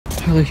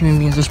other human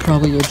beings, there's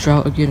probably a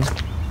drought again,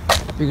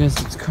 because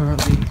it's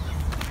currently,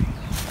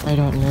 I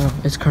don't know,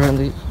 it's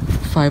currently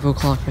 5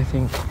 o'clock, I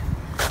think.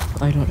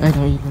 I don't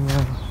even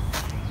know.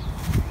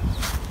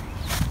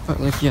 But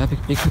like, yeah,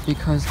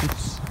 because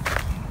it's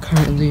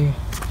currently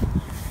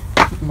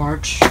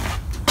March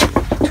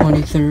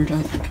 23rd,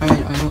 I think.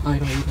 I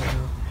don't even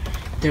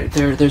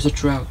know. There's a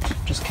drought.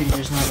 Just kidding,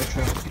 there's not a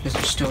drought because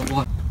there's still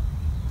water.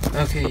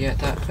 Okay, yeah,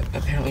 that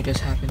apparently just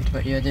happened,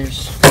 but yeah,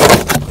 there's.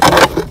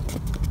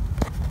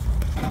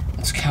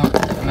 Let's count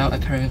the amount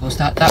of periwinkles.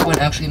 That one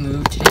actually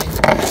moved today,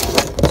 so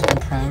I'm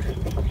proud.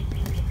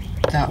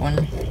 That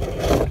one.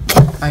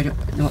 I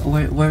don't know.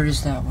 Where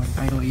is that one?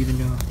 I don't even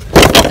know.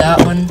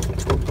 That one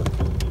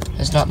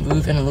has not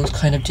moved and it looks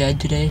kind of dead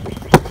today.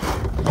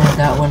 And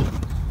that one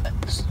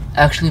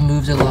actually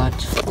moved a lot.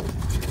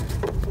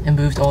 It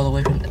moved all the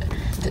way from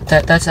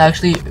that's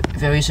actually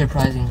very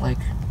surprising. Like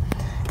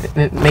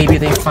maybe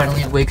they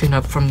finally waken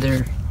up from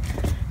their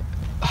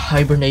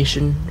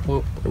hibernation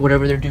or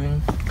whatever they're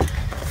doing.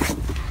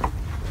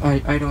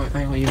 I don't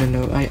even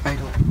know. I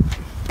don't.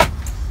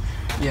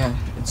 Yeah,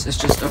 it's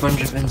just a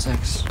bunch of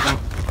insects.